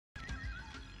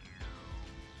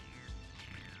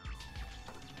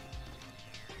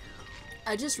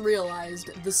I just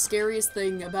realized the scariest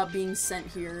thing about being sent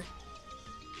here.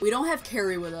 We don't have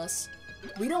Carrie with us.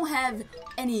 We don't have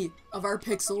any of our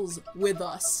pixels with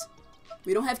us.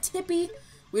 We don't have Tippy.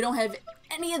 We don't have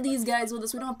any of these guys with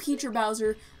us. We don't have Peach or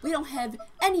Bowser. We don't have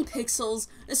any pixels,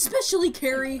 especially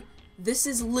Carrie. This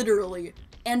is literally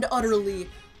and utterly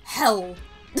hell.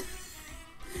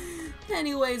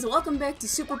 Anyways, welcome back to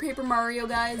Super Paper Mario,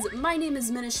 guys. My name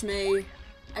is Minish.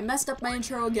 I messed up my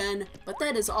intro again, but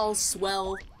that is all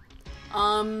swell.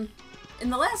 In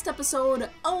the last episode,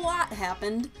 a lot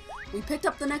happened. We picked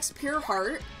up the next Pure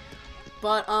Heart,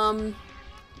 but,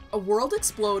 a world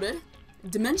exploded.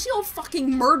 Dimensional fucking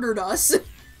murdered us.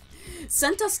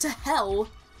 Sent us to hell.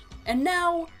 And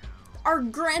now, our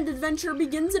grand adventure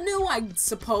begins anew, I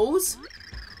suppose.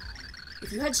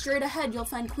 If you head straight ahead, you'll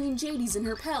find Queen Jadis in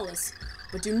her palace.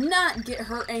 But do not get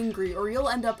her angry, or you'll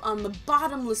end up on the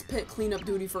bottomless pit cleanup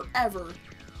duty forever.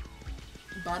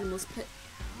 Bottomless pit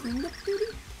cleanup duty?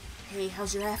 Hey,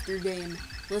 how's your after game?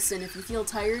 Listen, if you feel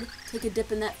tired, take a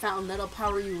dip in that fountain. That'll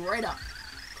power you right up.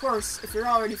 Of course, if you're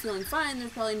already feeling fine,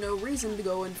 there's probably no reason to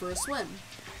go in for a swim.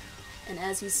 And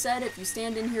as he said, if you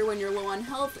stand in here when you're low on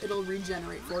health, it'll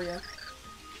regenerate for you.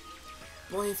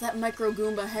 Boy, if that Micro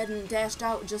Goomba hadn't dashed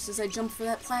out just as I jumped for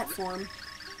that platform.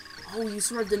 Oh, you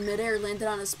swerved in midair, landed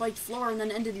on a spiked floor, and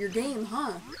then ended your game,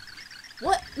 huh?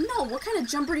 What? No, what kind of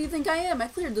jumper do you think I am? I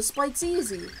cleared the spikes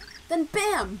easy. Then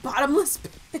bam! Bottomless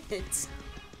pit!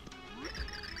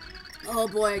 Oh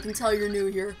boy, I can tell you're new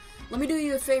here. Let me do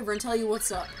you a favor and tell you what's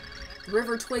up. The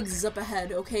River Twigs is up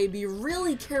ahead, okay? Be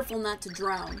really careful not to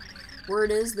drown.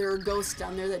 Word is, there are ghosts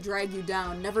down there that drag you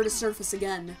down, never to surface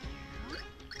again.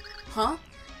 Huh?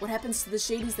 What happens to the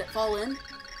shadies that fall in?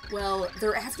 Well,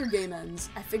 their after-game ends.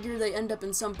 I figure they end up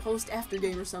in some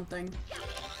post-after-game or something.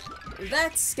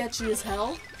 That's sketchy as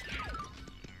hell.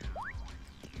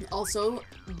 Also,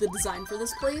 the design for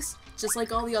this place, just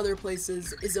like all the other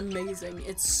places, is amazing.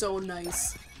 It's so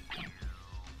nice.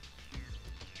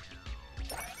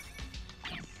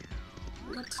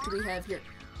 What do we have here?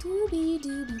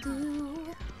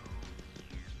 Dooby-dooby-doo.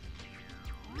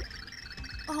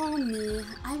 Oh me,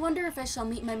 I wonder if I shall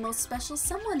meet my most special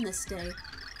someone this day.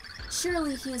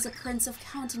 Surely he is a prince of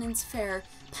countenance fair,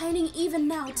 pining even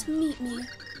now to meet me.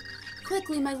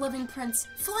 Quickly, my loving prince,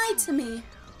 fly to me!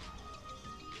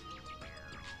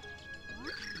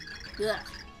 Ugh,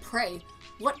 pray,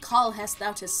 what call hast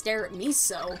thou to stare at me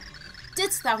so?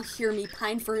 Didst thou hear me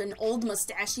pine for an old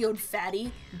mustachioed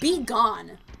fatty? Be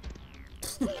gone!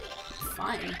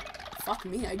 Fine. Fuck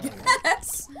me, I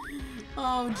guess.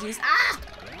 Oh, jeez. Ah!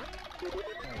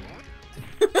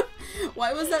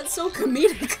 Why was that so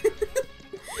comedic?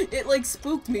 It, like,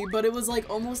 spooked me, but it was, like,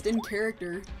 almost in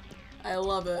character. I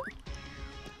love it.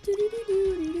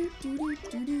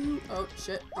 Oh,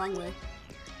 shit. Wrong way.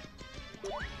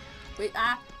 Wait,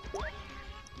 ah!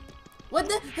 What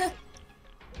the?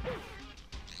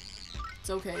 It's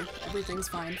okay. Everything's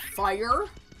fine. Fire?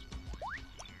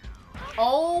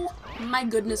 Oh my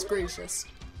goodness gracious.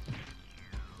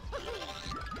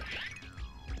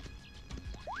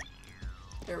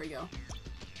 There we go.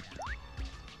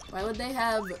 Why would they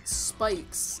have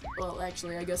spikes? Well,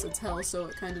 actually, I guess it's hell, so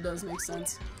it kind of does make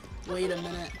sense. Wait a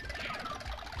minute.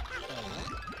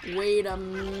 Wait a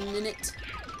minute.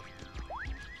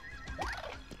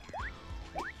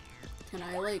 Can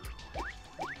I, like...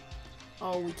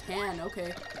 Oh, we can.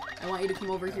 Okay. I want you to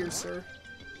come over here, sir.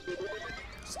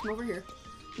 Just come over here.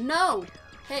 No!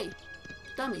 Hey!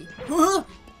 Dummy.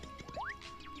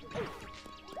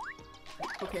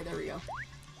 Okay, there we go.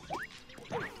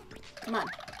 Come on.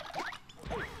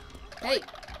 Hey!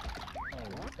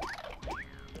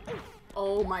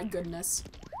 Oh my goodness.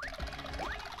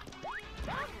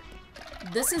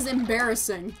 This is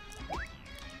embarrassing.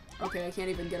 Okay, I can't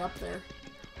even get up there.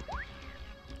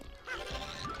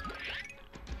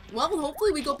 Well,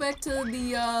 hopefully we go back to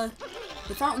the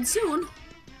fountain soon.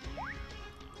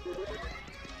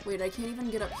 Wait, I can't even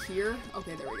get up here?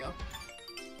 Okay, there we go.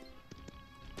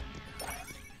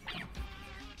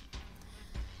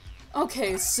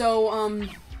 Okay, so,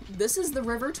 this is the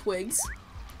River Twigs,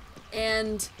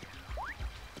 and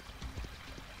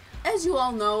as you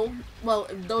all know, well,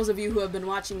 those of you who have been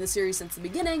watching the series since the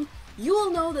beginning, you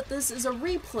will know that this is a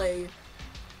replay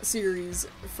series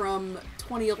from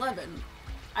 2011.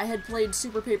 I had played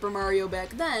Super Paper Mario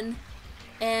back then,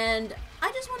 and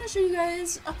I just want to show you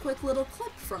guys a quick little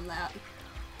clip from that.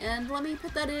 And let me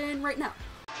put that in right now.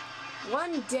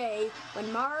 One day,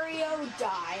 when Mario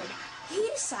died, he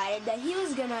decided that he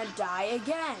was gonna die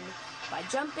again by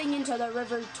jumping into the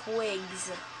River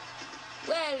Twigs.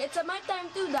 Well, it's my time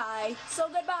to die, so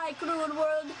goodbye, cruel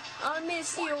world. I'll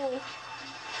miss you.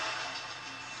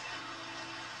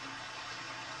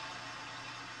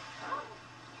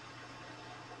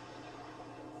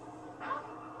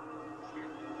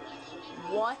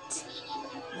 What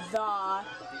the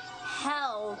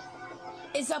hell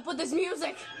is up with this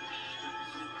music?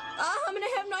 I'm gonna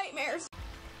have nightmares.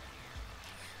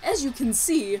 As you can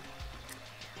see,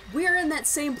 we're in that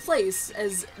same place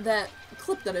as that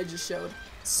clip that I just showed.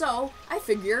 So, I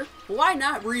figure, why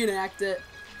not reenact it?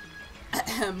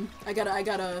 I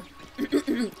gotta...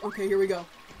 Okay, here we go.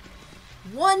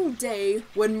 One day,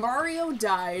 when Mario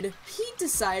died, he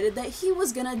decided that he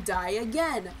was gonna die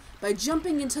again by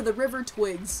jumping into the river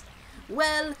Twigs.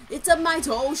 Well, it's a my...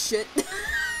 Oh, shit.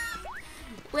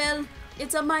 Well,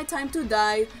 it's a my time to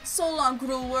die. So long,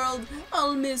 cruel world.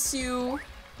 I'll miss you.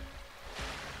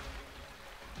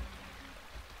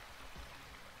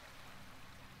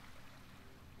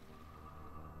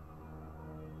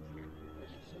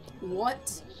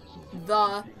 What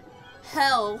the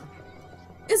hell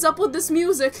is up with this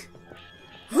music?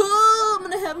 Oh, I'm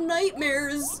gonna have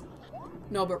nightmares.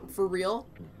 No, but for real,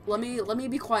 let me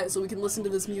be quiet so we can listen to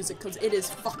this music, because it is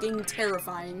fucking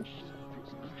terrifying.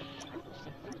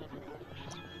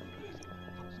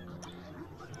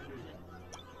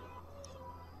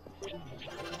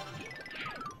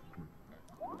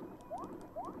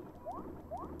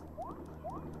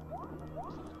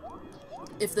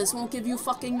 If this won't give you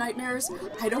fucking nightmares,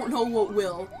 I don't know what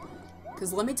will.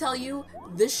 Because let me tell you,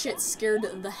 this shit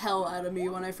scared the hell out of me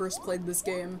when I first played this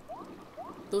game.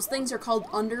 Those things are called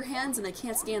underhands, and I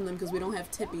can't stand them because we don't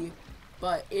have Tippy.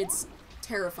 But it's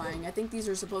terrifying. I think these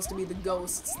are supposed to be the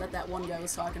ghosts that one guy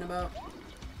was talking about.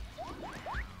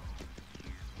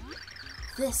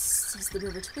 This is the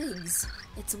River Twigs.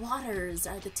 Its waters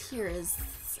are the tears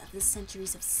of the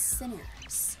centuries of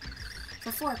sinners.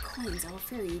 For 4 coins, I will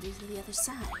ferry you to the other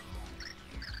side.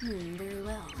 Very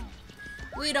well.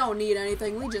 We don't need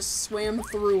anything, we just swam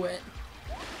through it.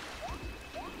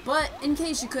 But, in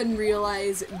case you couldn't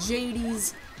realize,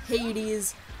 Jades,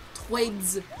 Hades,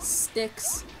 Twigs,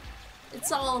 Sticks,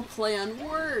 it's all a play on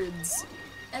words.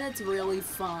 And it's really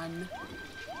fun.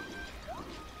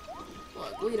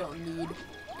 Look, we don't need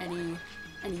any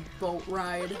boat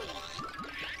ride.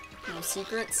 No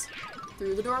secrets.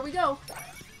 Through the door we go.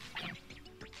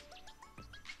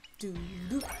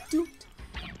 Doo-doo-doot.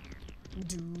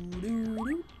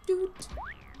 Doo-doo-doot-doot.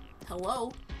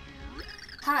 Hello?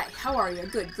 Hi, how are you?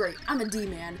 Good, great. I'm a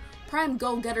D-man. Prime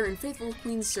go-getter and faithful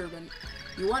queen's servant.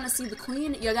 You want to see the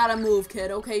queen? You gotta move,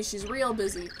 kid, okay? She's real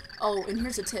busy. Oh, and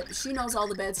here's a tip. She knows all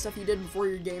the bad stuff you did before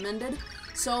your game ended.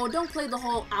 So don't play the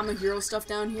whole I'm a hero stuff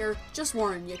down here. Just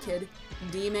warning you, kid.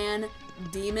 D-man.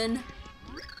 Demon.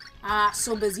 Ah,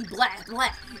 so busy. Blah, blah.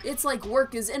 It's like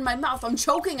work is in my mouth. I'm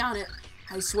choking on it.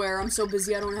 I swear, I'm so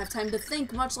busy I don't have time to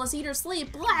think, much less eat or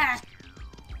sleep. Blah!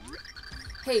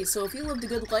 Hey, so if you lived a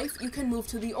good life, you can move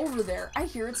to the over there. I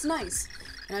hear it's nice.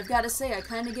 And I've got to say, I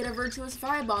kind of get a virtuous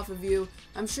vibe off of you.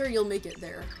 I'm sure you'll make it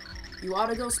there. You ought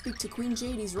to go speak to Queen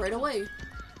Jades right away.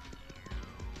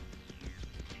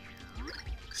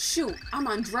 Shoot, I'm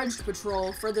on dredged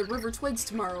patrol for the River Twigs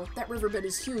tomorrow. That riverbed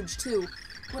is huge, too.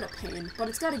 What a pain. But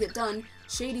it's got to get done.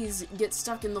 Shadies get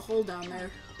stuck in the hole down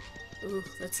there. Ooh,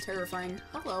 that's terrifying.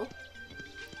 Hello.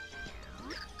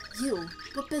 You,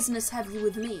 what business have you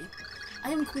with me?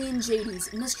 I am Queen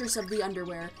Jades, mistress of the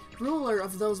underwear, ruler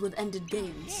of those with ended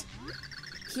games.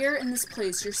 Here in this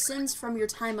place, your sins from your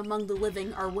time among the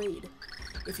living are weighed.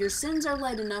 If your sins are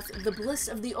light enough, the bliss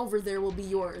of the over there will be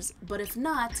yours. But if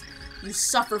not, you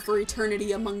suffer for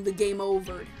eternity among the game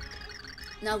overed.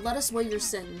 Now let us weigh your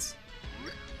sins.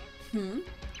 I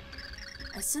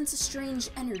sense a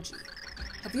strange energy.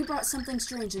 Have you brought something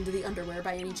strange into the underwear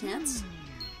by any chance?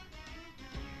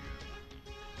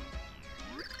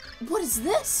 What is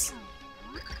this?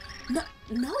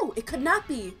 No, it could not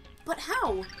be. But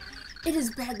how? It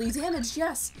is badly damaged,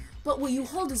 yes, but what you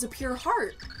hold is a pure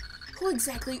heart. Who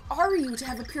exactly are you to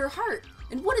have a pure heart?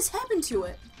 And what has happened to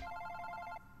it?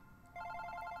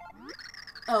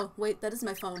 Oh, wait, that is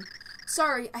my phone.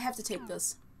 Sorry, I have to take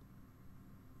this.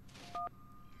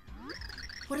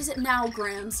 What is it now,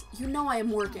 Grams? You know I am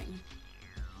working.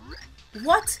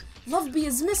 What? Love Bee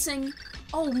is missing!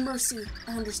 Oh, mercy.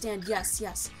 I understand. Yes.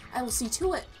 I will see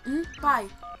to it. Bye.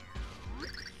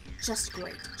 Just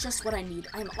great. Just what I need.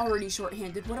 I am already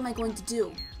short-handed. What am I going to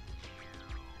do?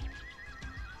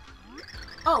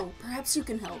 Oh, perhaps you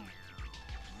can help.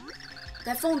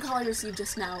 That phone call I received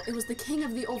just now, it was the king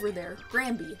of the over there,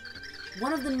 Granby.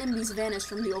 One of the Nimbies vanished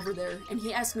from the over there, and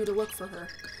he asked me to look for her.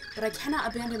 But I cannot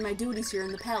abandon my duties here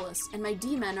in the palace, and my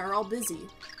D-men are all busy.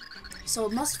 So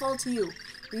it must fall to you.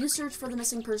 Will you search for the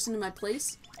missing person in my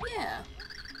place? Yeah.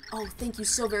 Oh, thank you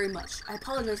so very much. I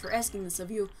apologize for asking this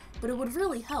of you, but it would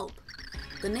really help.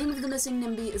 The name of the missing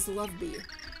Nimby is Love Bee.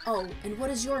 Oh, and what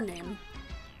is your name?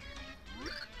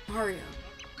 Mario.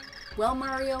 Well,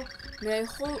 Mario, may I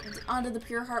hold onto the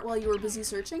pure heart while you were busy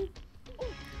searching?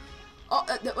 Oh,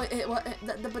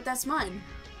 but that's mine.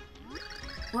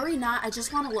 Worry not, I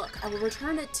just want to look. I will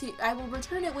return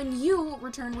it when you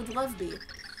return with Love Bee.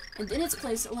 And in its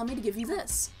place, allow me to give you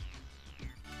this.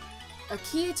 A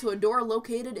key to a door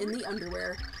located in the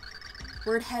underwear.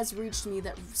 Word has reached me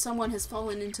that someone has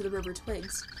fallen into the river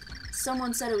Twigs.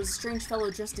 Someone said it was a strange fellow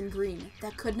dressed in green.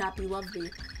 That could not be Love Bee.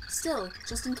 Still,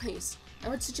 just in case, I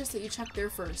would suggest that you check there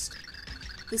first.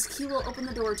 This key will open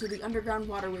the door to the underground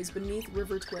waterways beneath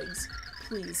River Twigs.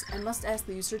 Please, I must ask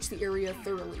that you search the area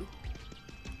thoroughly.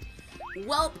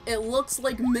 Welp, it looks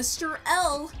like Mr.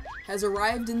 L has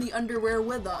arrived in the underwear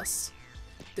with us.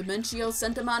 Dimentio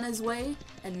sent him on his way,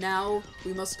 and now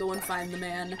we must go and find the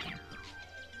man.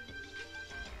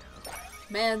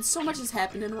 Man, so much has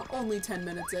happened and we're only 10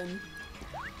 minutes in.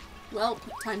 Well,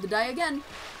 time to die again.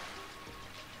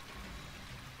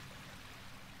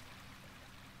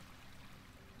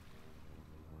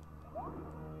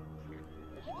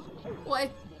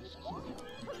 What?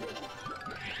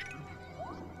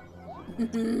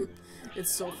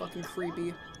 It's so fucking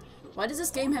creepy. Why does this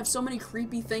game have so many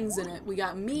creepy things in it? We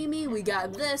got Mimi, we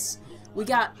got this, we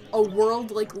got a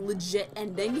world, like, legit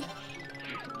ending.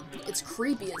 It's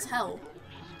creepy as hell.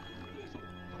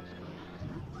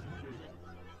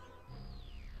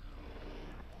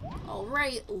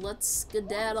 Alright, let's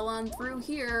skedaddle on through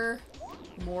here.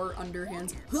 More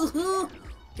underhands.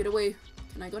 Get away.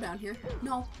 Can I go down here?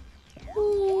 No.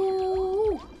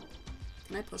 Ooh.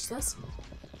 Can I push this?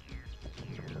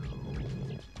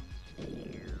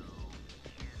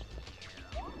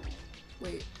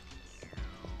 Wait.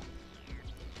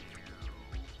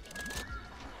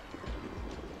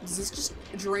 Does this just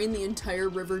drain the entire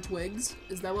River Twigs?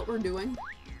 Is that what we're doing?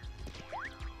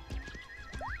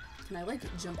 Can I, like,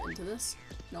 jump into this?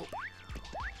 Nope.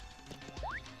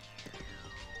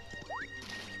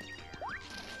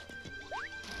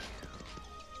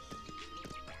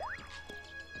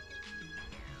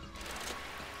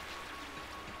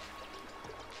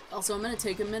 Also, I'm gonna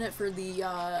take a minute for the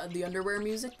underwear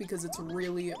music because it's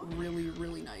really, really,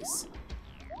 really nice.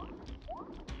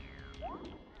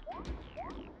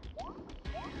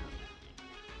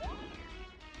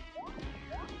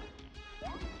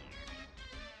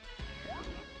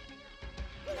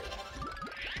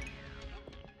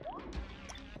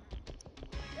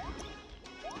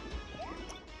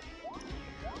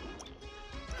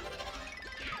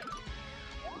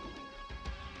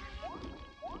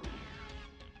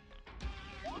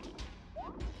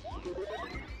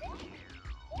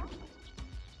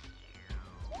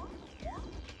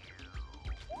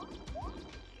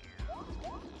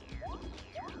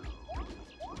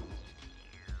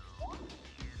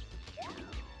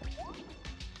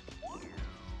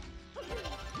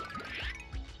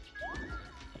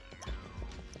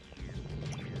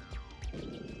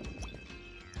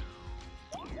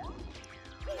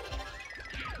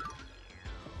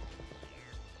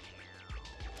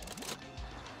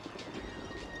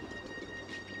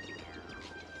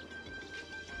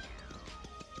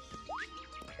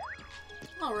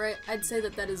 Alright, I'd say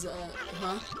that is a...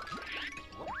 huh?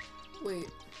 Wait.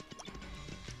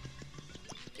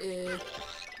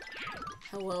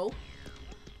 Hello?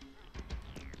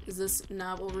 Is this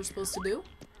not what we're supposed to do?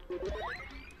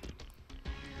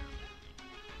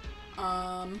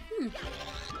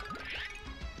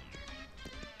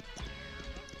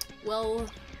 Well...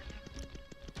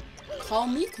 call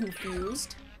me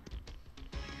confused.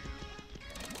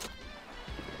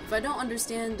 If I don't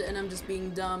understand and I'm just being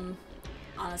dumb,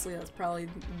 honestly, that's probably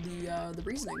the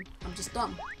reasoning. I'm just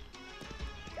dumb.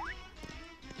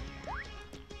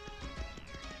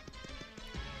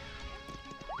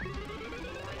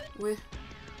 Where?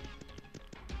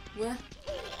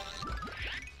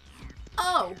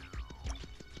 Oh!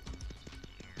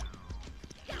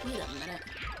 Wait a minute.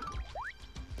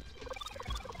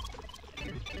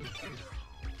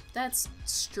 That's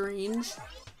strange.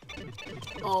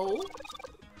 Oh?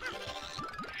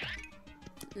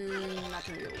 Not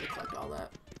gonna be able to collect all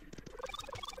that.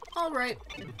 Alright.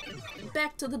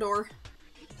 Back to the door.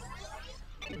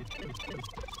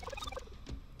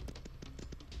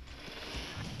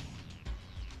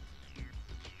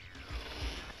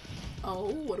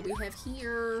 Oh, what do we have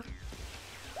here?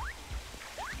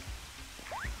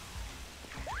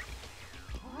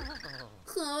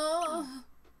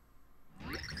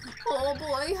 Oh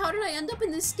boy, how did I end up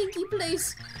in this stinky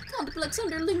place? Complex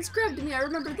underlings grabbed me, I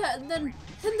remember that, and then...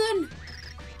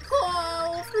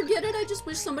 oh, forget it, I just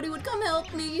wish somebody would come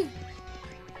help me.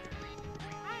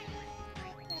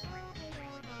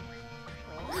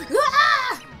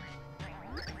 Ah!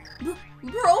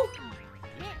 Bro?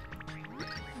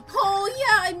 Oh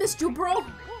yeah, I missed you, bro.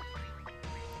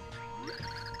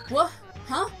 What?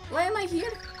 Huh? Why am I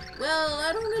here? Well,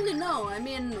 I don't really know. I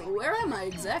mean, where am I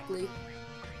exactly?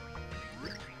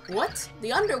 What?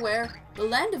 The underwear? The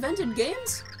land of ended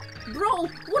games? Bro,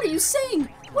 what are you saying?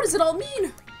 What does it all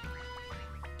mean?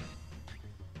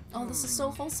 Oh, this is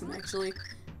so wholesome, actually.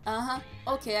 Uh-huh.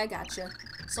 Okay, I gotcha.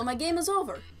 So my game is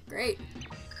over. Great.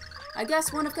 I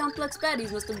guess one of Complex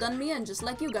Baddies must have done me in, just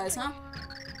like you guys, huh?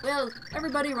 Well,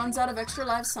 everybody runs out of extra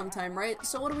lives sometime, right?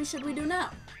 So what should we do now?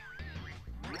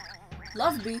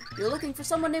 Loveby? You're looking for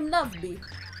someone named Loveby.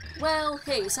 Well,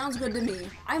 hey, sounds good to me.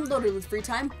 I'm loaded with free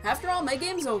time. After all, my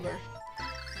game's over.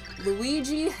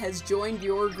 Luigi has joined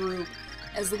your group.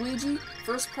 As Luigi,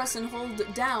 first press and hold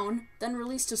down, then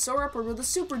release to soar upward with a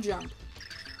super jump.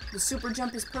 The super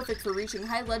jump is perfect for reaching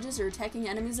high ledges or attacking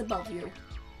enemies above you.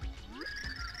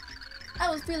 I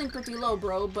was feeling pretty low,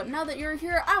 bro, but now that you're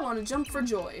here, I want to jump for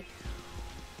joy.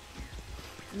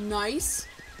 Nice.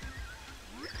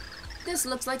 This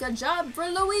looks like a job for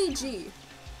Luigi.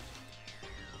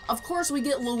 Of course we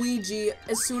get Luigi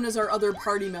as soon as our other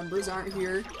party members aren't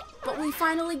here, but we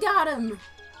finally got him.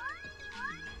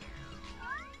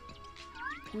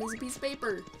 And here's a piece of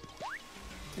paper.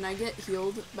 Can I get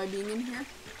healed by being in here?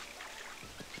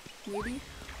 Maybe?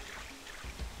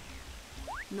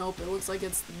 Nope, it looks like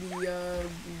it's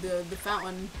the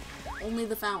fountain. Only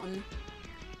the fountain.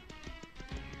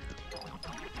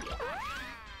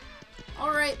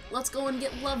 Alright, let's go and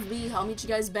get Loveby. I'll meet you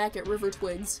guys back at River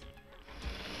Twigs.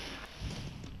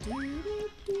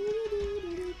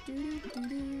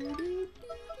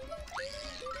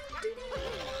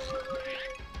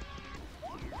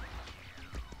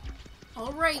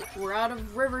 Alright, we're out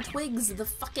of River Twigs, the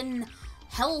fucking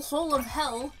hellhole of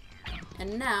hell.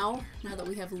 And now that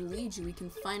we have Luigi, we can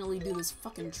finally do this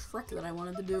fucking trick that I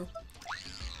wanted to do.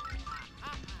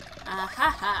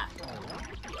 Ah-ha-ha!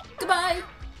 Goodbye!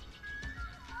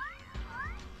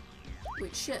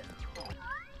 Wait, shit.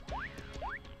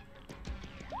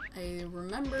 I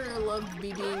remember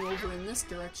Loveby being over in this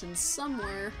direction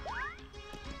somewhere.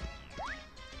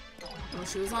 Well,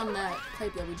 she was on that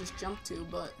pipe that we just jumped to,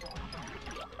 but...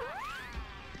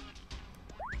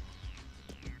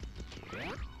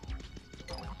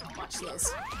 Watch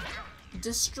this.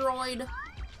 Destroyed.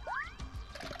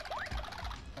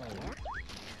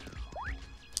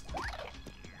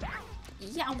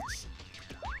 Youch.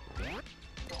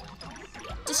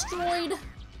 Destroyed.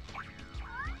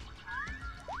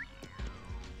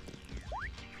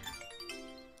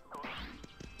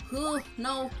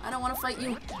 No, I don't want to fight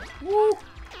you. Woo!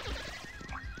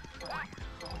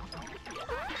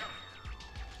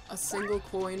 A single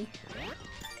coin.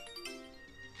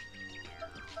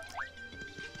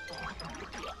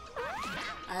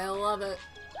 I love it.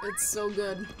 It's so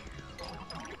good.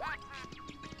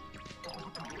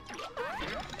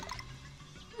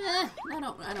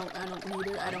 I don't need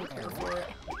it. I don't care for it.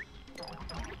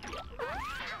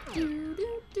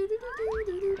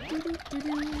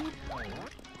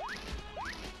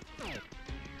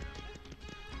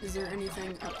 Is there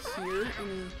anything up here?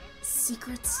 Any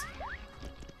secrets?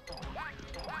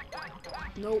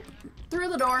 Nope. Through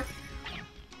the door.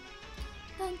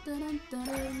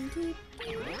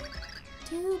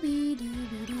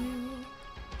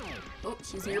 Oh,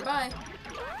 she's nearby.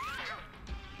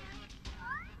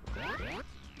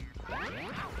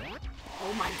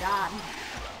 Oh my god.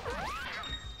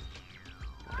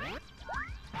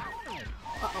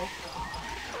 Uh-oh.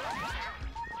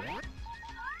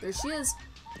 There she is.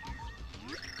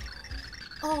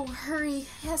 Oh, hurry,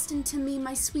 hasten to me,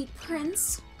 my sweet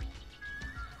prince.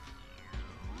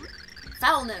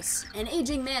 Foulness, an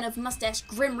aging man of mustache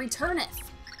grim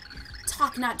returneth.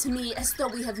 Talk not to me as though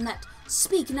we have met.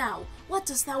 Speak now, what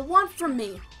dost thou want from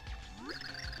me?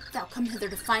 Thou come hither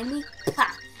to find me?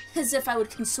 Pah! As if I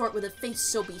would consort with a face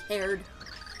so behaired.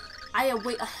 I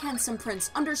await a handsome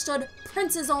prince, understood?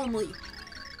 Princes only.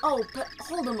 Oh, but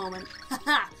hold a moment.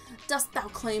 Haha! Dost thou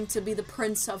claim to be the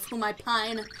prince of whom I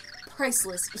pine?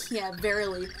 Priceless, yeah,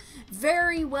 verily.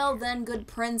 Very well then, good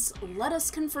prince, let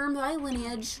us confirm thy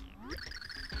lineage.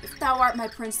 If thou art my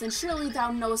prince, then surely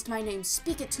thou knowest my name.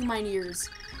 Speak it to mine ears.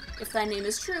 If thy name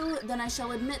is true, then I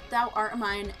shall admit thou art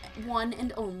mine, one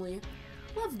and only.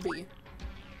 Loveby.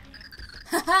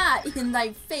 Haha! In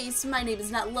thy face, my name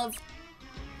is not Love.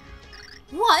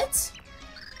 What?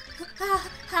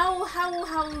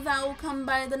 How thou come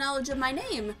by the knowledge of my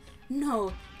name?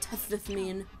 No, doth this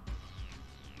mean?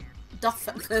 Doth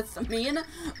this mean?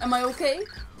 Am I okay?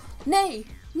 Nay,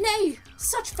 nay,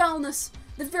 such foulness!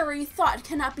 The very thought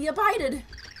cannot be abided.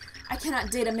 I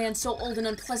cannot date a man so old and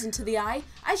unpleasant to the eye.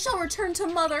 I shall return to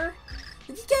mother.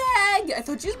 Gag! I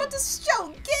thought you was about to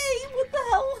shout gay! What the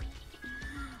hell?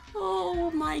 Oh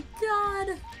my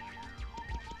god.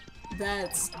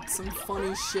 That's some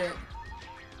funny shit.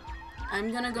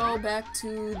 I'm gonna go back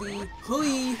to the...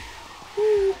 Hui!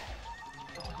 Woo.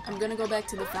 I'm gonna go back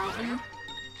to the fountain.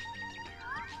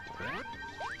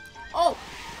 Oh!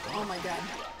 Oh my god.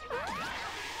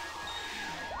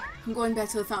 I'm going back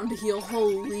to the fountain to heal.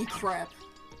 Holy crap.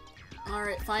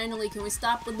 Alright, finally, can we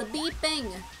stop with the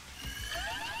beeping?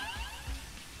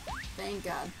 Thank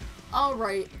god.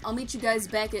 Alright, I'll meet you guys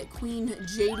back at Queen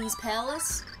JD's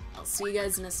palace. I'll see you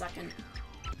guys in a second.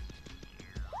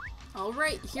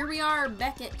 Alright, here we are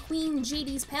back at Queen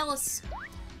JD's palace.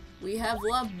 We have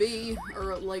Love Bee,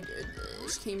 or like,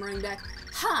 she came running back.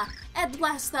 Ha! At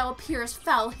last thou appearest,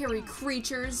 foul, hairy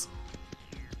creatures!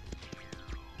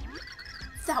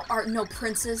 Thou art no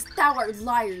princess, thou art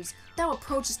liars. Thou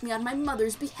approachest me on my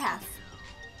mother's behalf.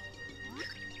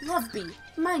 Love Bee,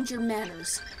 mind your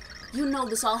manners. You know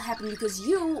this all happened because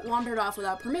you wandered off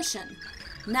without permission.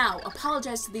 Now,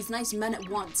 apologize to these nice men at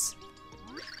once.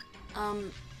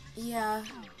 Yeah.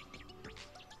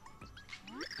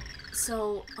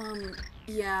 So,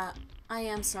 yeah, I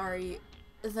am sorry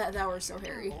that thou were so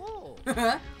hairy. Oh,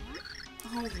 Love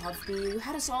Bee, you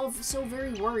had us all so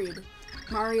very worried.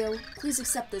 Mario, please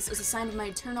accept this as a sign of my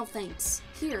eternal thanks.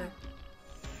 Here.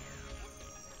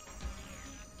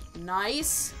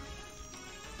 Nice.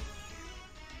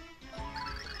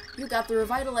 You got the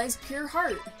revitalized pure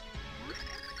heart.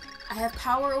 I have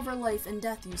power over life and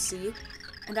death, you see,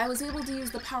 and I was able to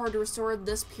use the power to restore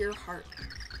this pure heart.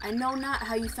 I know not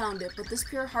how you found it, but this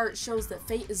pure heart shows that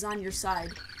fate is on your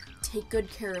side. Take good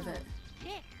care of it.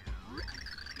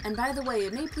 And by the way,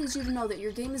 it may please you to know that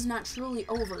your game is not truly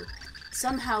over.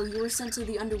 Somehow, you were sent to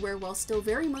the underwear while still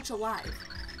very much alive.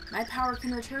 My power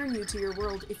can return you to your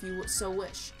world if you so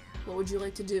wish. What would you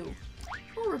like to do?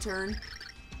 We'll return.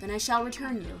 Then I shall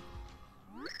return you.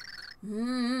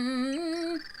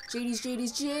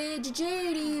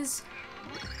 JD's.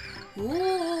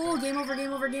 Ooh, game over,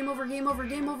 game over, game over, game over,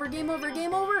 game over, game over,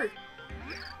 game over.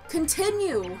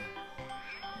 Continue.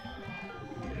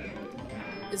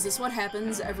 Is this what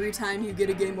happens every time you get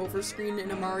a game over screen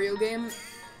in a Mario game?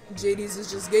 JD's is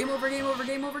just game over, game over,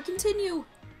 game over, continue.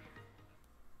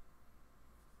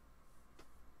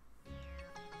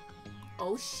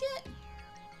 Oh shit.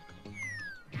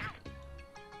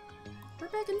 We're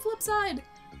back in Flipside.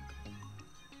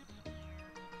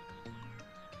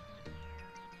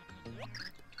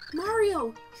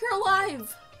 Mario, you're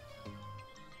alive.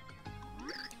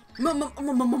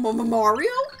 Mario?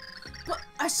 But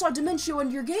I saw Dimentio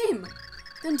in your game.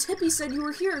 Then Tippy said you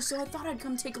were here, so I thought I'd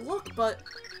come take a look, but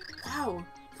wow,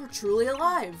 you're truly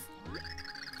alive.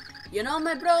 You know,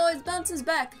 my bro always bounces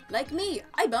back. Like me,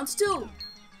 I bounce too.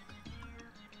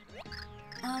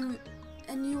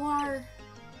 And you are...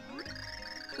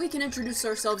 We can introduce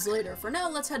ourselves later. For now,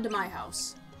 let's head to my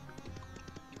house.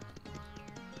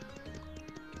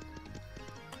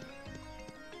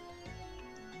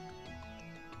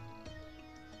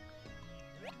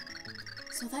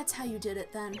 So that's how you did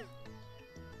it then.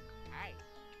 Hi.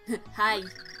 Hi.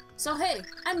 So hey,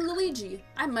 I'm Luigi.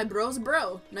 I'm my bro's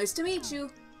bro. Nice to meet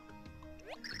you.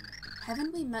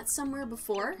 Haven't we met somewhere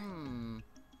before?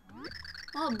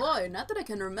 Oh boy, not that I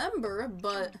can remember,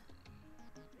 but...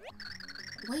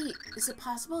 Wait, is it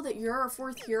possible that you're our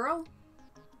fourth hero?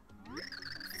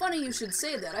 Funny you should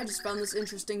say that. I just found this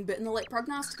interesting bit in the Light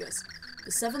Prognosticus.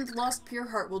 The seventh lost pure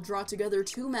heart will draw together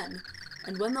two men,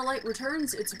 and when the light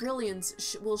returns, its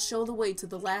brilliance will show the way to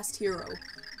the last hero.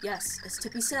 Yes, as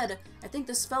Tippy said, I think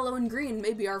this fellow in green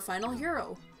may be our final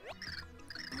hero.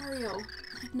 Mario,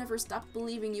 I'd never stopped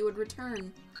believing you would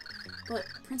return. But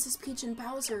Princess Peach and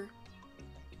Bowser...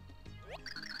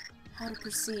 How to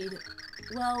proceed?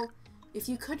 Well, if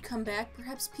you could come back,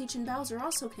 perhaps Peach and Bowser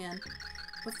also can.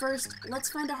 But first,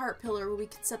 let's find a heart pillar where we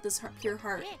can set this pure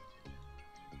heart.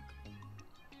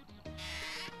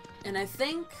 And I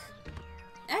think...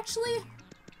 Actually,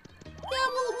 yeah,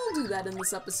 we'll do that in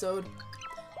this episode.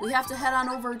 We have to head on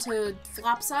over to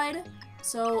Flopside,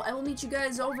 so I will meet you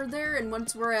guys over there, and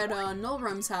once we're at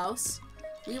Nolrum's house,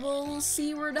 we will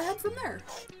see where to head from there.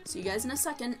 See you guys in a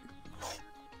second.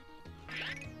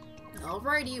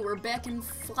 Alrighty, we're back in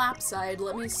Flopside.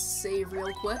 Let me save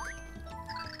real quick.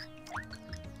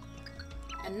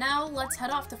 And now, let's head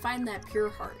off to find that pure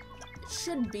heart. It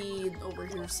should be over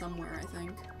here somewhere, I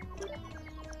think.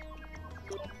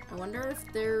 I wonder if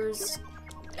there's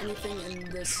anything in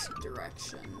this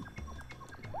direction.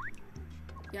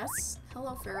 Yes?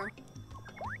 Hello, Pharaoh.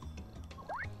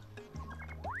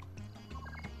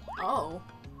 Oh.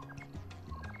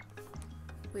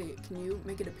 Wait, can you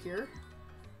make it appear?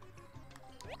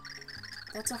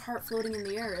 That's a heart floating in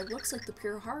the air. It looks like the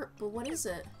pure heart, but what is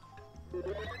it?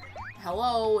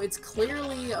 Hello, it's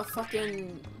clearly a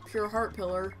fucking pure heart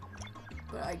pillar.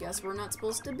 But I guess we're not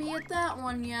supposed to be at that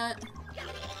one yet.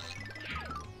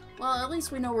 Well, at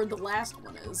least we know where the last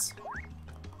one is.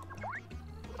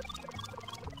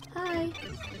 Hi.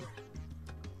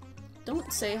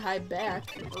 Don't say hi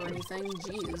back or anything,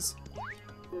 jeez.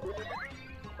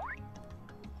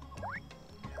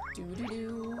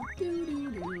 Doo-doo-doo,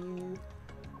 doo-doo-doo.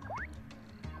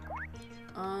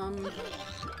 Alright,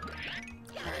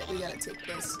 we gotta take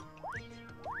this.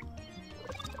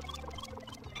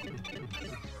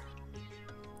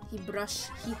 He brush,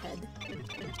 he head.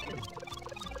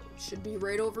 Should be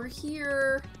right over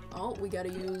here. Oh, we gotta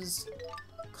use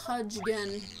Cudge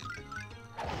again.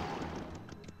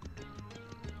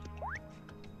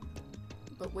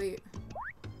 But wait.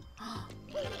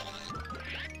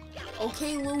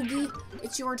 Okay, Logie,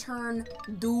 it's your turn,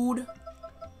 dude.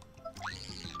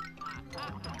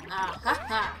 Ah, ha,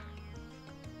 ha.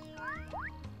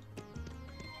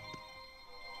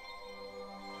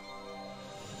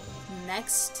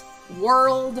 Next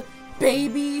world,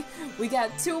 baby! We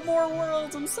got 2 more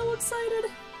worlds, I'm so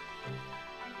excited!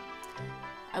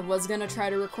 I was gonna try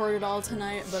to record it all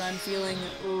tonight, but I'm feeling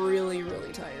really,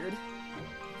 really tired.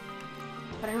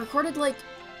 But I recorded like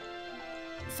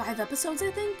 5 episodes, I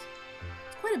think?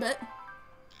 Quite a bit.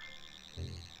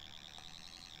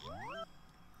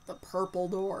 The purple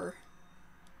door.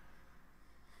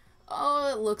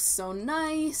 Oh, it looks so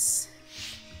nice.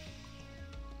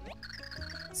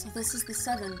 So this is the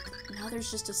 7th. Now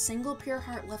there's just a single pure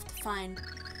heart left to find.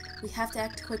 We have to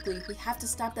act quickly. We have to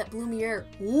stop that bloomy air.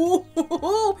 Ooh,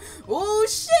 oh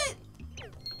shit!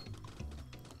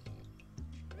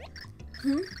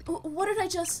 What did I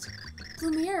just...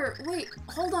 Bloomy air? Wait,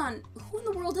 hold on. Who in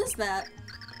the world is that?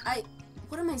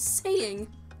 What am I saying?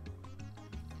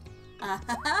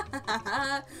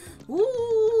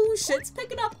 Ooh, shit's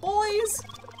picking up, boys!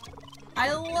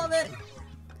 I love it!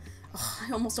 Oh,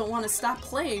 I almost don't want to stop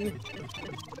playing.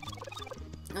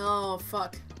 Oh,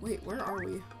 fuck. Wait, where are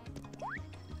we?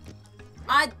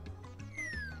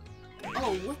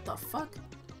 Oh, what the fuck?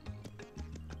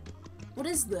 What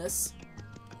is this?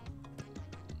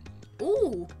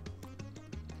 Ooh!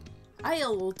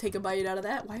 I'll take a bite out of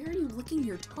that. Why are you licking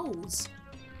your toes?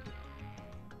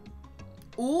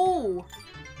 Ooh!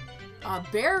 A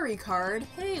berry card?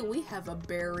 Hey, we have a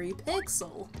berry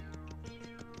pixel.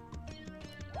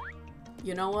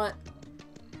 You know what?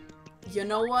 You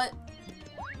know what?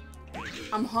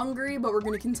 I'm hungry, but we're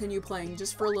gonna continue playing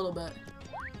just for a little bit.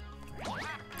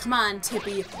 Come on,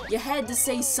 Tippy. You had to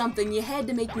say something. You had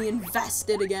to make me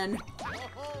invested again.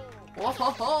 Oh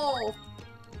ho ho!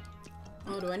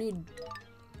 Oh, do I need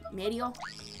Mario?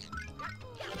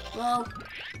 Well,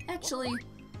 actually,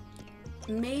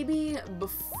 maybe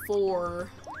before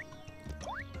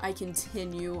I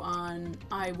continue on,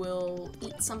 I will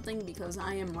eat something because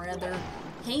I am rather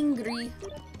hangry.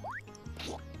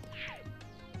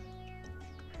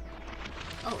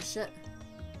 Oh shit.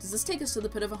 Does this take us to the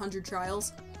pit of 100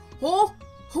 trials? Oh!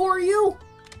 Who are you?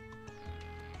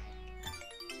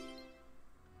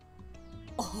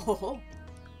 Oh.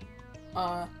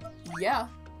 Yeah.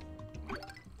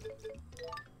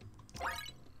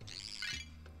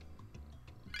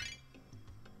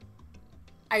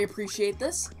 I appreciate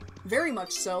this. Very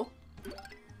much so.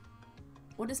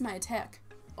 What is my attack?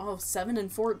 Oh, 7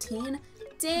 and 14?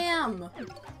 Damn!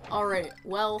 Alright,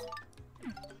 well...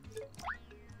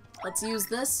 Let's use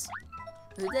this.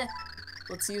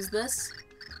 Let's use this.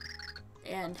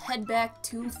 And head back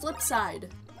to Flipside.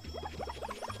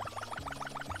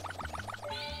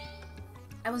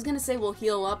 I was gonna say we'll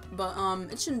heal up, but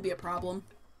it shouldn't be a problem.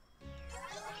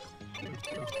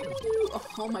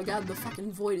 Oh my god, the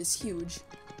fucking void is huge.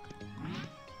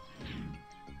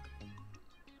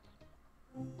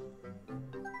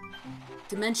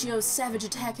 Dimentio's savage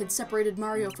attack had separated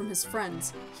Mario from his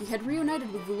friends. He had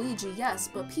reunited with Luigi, yes,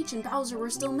 but Peach and Bowser were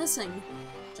still missing.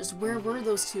 Just where were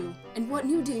those two? And what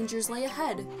new dangers lay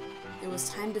ahead? It was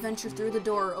time to venture through the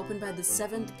door opened by the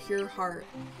 7th pure heart.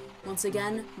 Once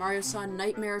again, Mario saw a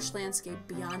nightmarish landscape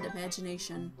beyond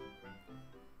imagination.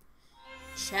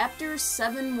 Chapter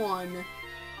 7-1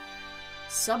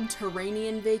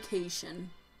 Subterranean Vacation.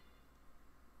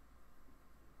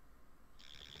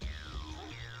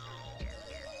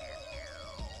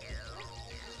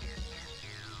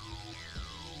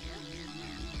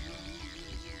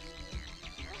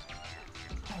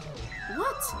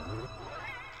 What?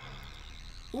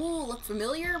 Ooh, look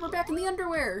familiar? We're back in the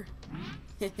underwear.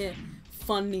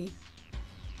 funny.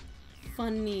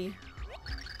 Funny.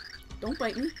 Don't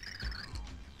bite me.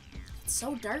 It's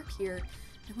so dark here.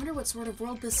 I wonder what sort of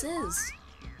world this is.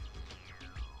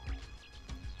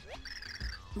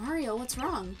 Mario, what's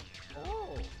wrong?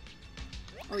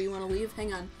 Oh, you want to leave?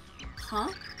 Hang on. Huh?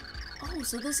 Oh,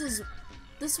 so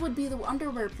this would be the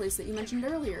underwear place that you mentioned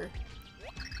earlier.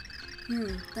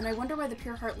 Then I wonder why the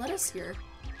Pure Heart led us here.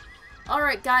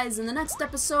 Alright guys, in the next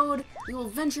episode, we will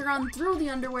venture on through the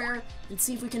underwear and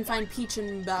see if we can find Peach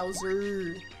and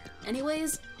Bowser.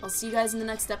 Anyways, I'll see you guys in the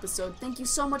next episode. Thank you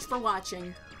so much for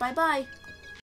watching. Bye-bye!